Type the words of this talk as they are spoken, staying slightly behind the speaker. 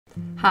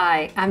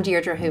Hi, I'm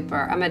Deirdre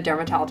Hooper. I'm a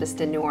dermatologist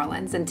in New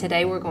Orleans, and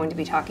today we're going to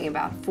be talking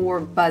about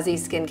 4 Buzzy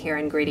skincare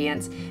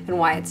ingredients and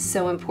why it's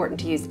so important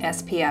to use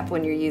SPF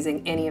when you're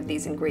using any of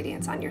these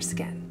ingredients on your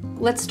skin.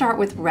 Let's start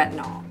with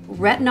retinol.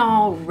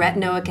 Retinol,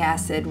 retinoic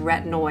acid,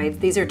 retinoids,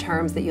 these are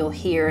terms that you'll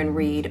hear and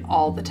read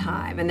all the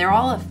time, and they're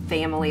all a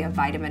family of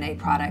vitamin A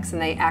products,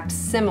 and they act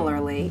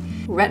similarly.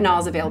 Retinol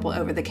is available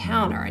over the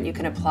counter, and you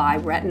can apply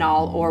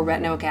retinol or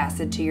retinoic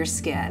acid to your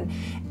skin,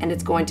 and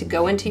it's going to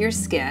go into your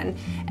skin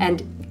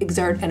and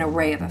exert an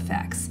array of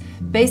effects.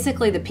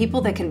 Basically, the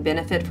people that can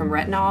benefit from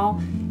retinol: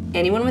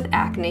 anyone with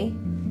acne,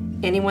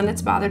 anyone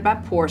that's bothered by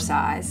pore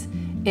size,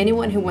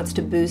 anyone who wants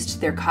to boost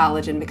their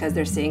collagen because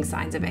they're seeing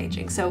signs of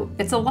aging. So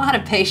it's a lot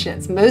of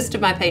patients. Most of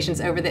my patients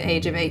over the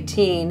age of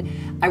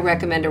 18, I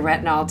recommend a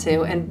retinol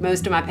to, and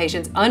most of my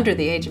patients under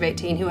the age of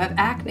 18 who have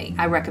acne,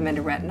 I recommend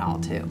a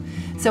retinol to.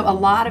 So a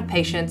lot of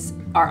patients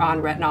are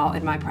on retinol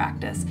in my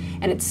practice,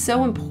 and it's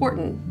so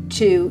important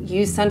to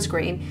use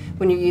sunscreen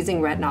when you're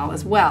using retinol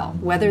as well,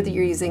 whether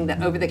you're using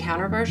the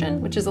over-the-counter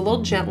version, which is a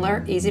little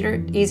gentler,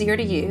 easier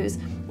to use,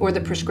 or the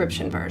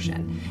prescription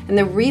version. And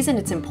the reason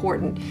it's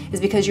important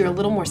is because you're a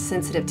little more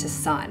sensitive to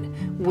sun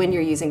when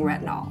you're using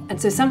retinol. And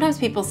so sometimes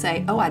people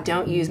say, oh, I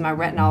don't use my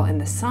retinol in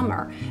the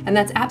summer, and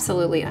that's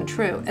absolutely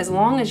untrue. As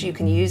long as you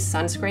can use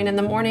sunscreen in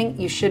the morning,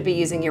 you should be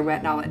using your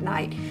retinol at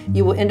night.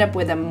 You will end up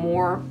with a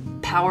more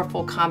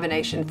powerful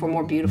combination for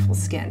more beautiful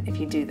skin if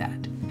you do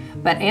that.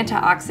 But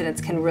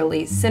antioxidants can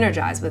really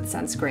synergize with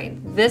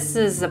sunscreen. This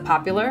is a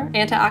popular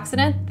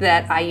antioxidant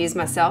that I use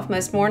myself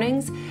most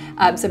mornings.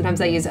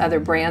 Sometimes I use other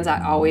brands.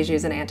 I always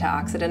use an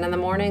antioxidant in the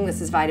morning.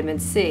 This is vitamin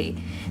C.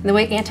 And the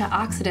way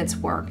antioxidants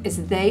work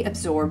is they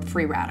absorb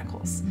free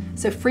radicals.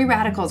 So free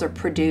radicals are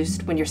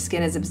produced when your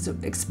skin is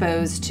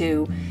exposed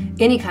to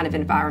any kind of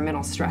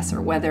environmental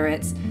stressor, whether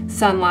it's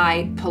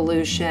sunlight,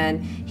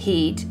 pollution,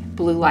 heat,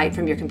 blue light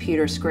from your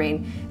computer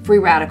screen. Free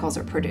radicals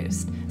are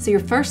produced. So your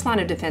first line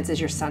of defense is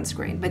your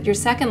sunscreen, but your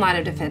second line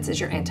of defense is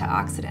your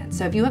antioxidant.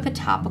 So if you have a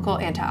topical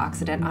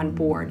antioxidant on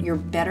board, you're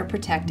better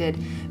protected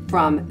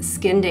from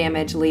skin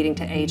damage leading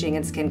to aging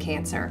and skin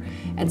cancer.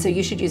 And so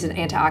you should use an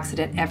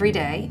antioxidant every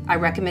day. I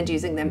recommend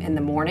using them in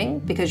the morning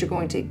because you're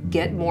going to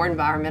get more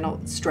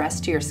environmental stress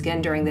to your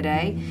skin during the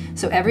day.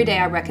 So every day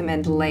I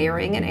recommend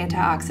layering an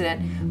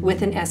antioxidant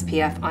with an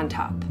SPF on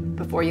top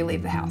before you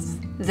leave the house.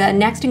 The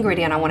next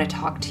ingredient I want to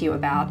talk to you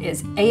about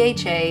is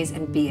AHAs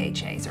and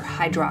BHAs, or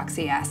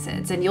hydroxy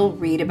acids, and you'll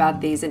read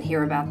about these and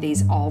hear about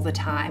these all the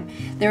time.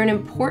 They're an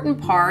important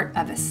part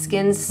of a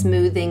skin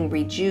smoothing,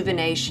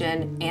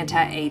 rejuvenation,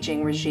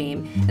 anti-aging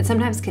regime, and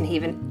sometimes can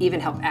even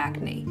help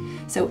acne.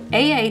 So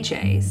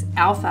AHAs,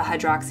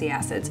 alpha-hydroxy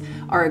acids,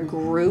 are a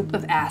group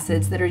of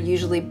acids that are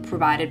usually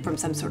provided from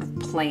some sort of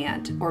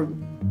plant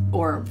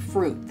or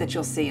fruit that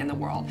you'll see in the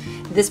world.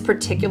 This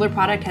particular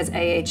product has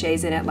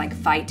AHAs in it, like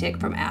phytic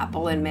from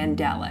apple and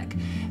mandelic.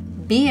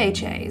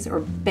 BHAs, or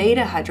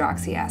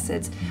beta-hydroxy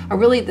acids, are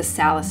really the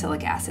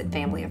salicylic acid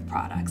family of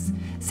products.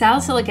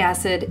 Salicylic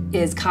acid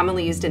is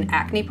commonly used in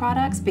acne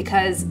products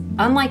because,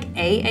 unlike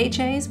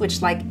AHAs,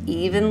 which like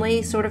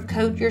evenly sort of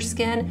coat your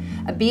skin,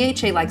 a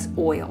BHA likes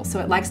oil, so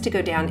it likes to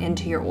go down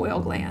into your oil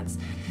glands.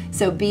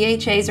 So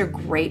BHAs are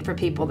great for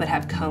people that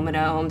have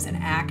comedones and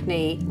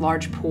acne,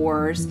 large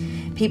pores.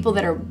 People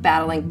that are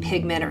battling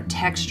pigment or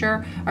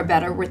texture are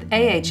better with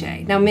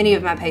AHA. Now, many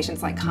of my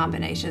patients like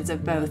combinations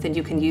of both, and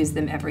you can use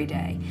them every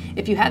day.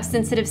 If you have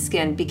sensitive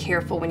skin, be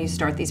careful when you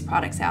start these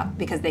products out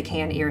because they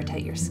can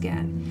irritate your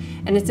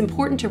skin. And it's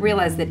important to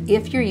realize that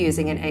if you're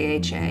using an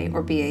AHA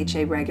or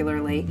BHA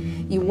regularly,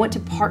 you want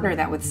to partner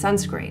that with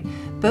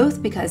sunscreen,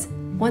 both because,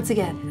 once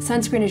again,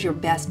 sunscreen is your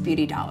best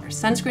beauty dollar.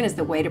 Sunscreen is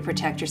the way to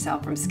protect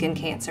yourself from skin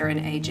cancer and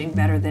aging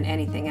better than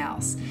anything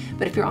else.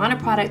 But if you're on a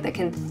product that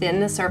can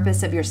thin the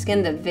surface of your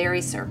skin, the very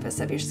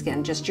surface of your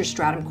skin, just your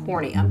stratum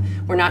corneum,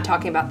 we're not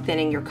talking about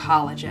thinning your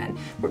collagen.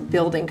 We're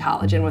building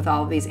collagen with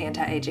all of these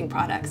anti-aging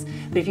products.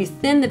 But if you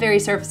thin the very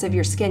surface of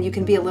your skin, you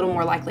can be a little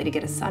more likely to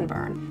get a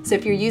sunburn. So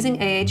if you're using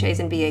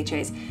AHAs and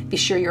BHAs, be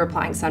sure you're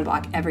applying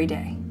sunblock every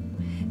day.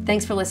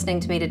 Thanks for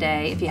listening to me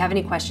today. If you have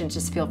any questions,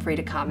 just feel free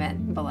to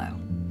comment below.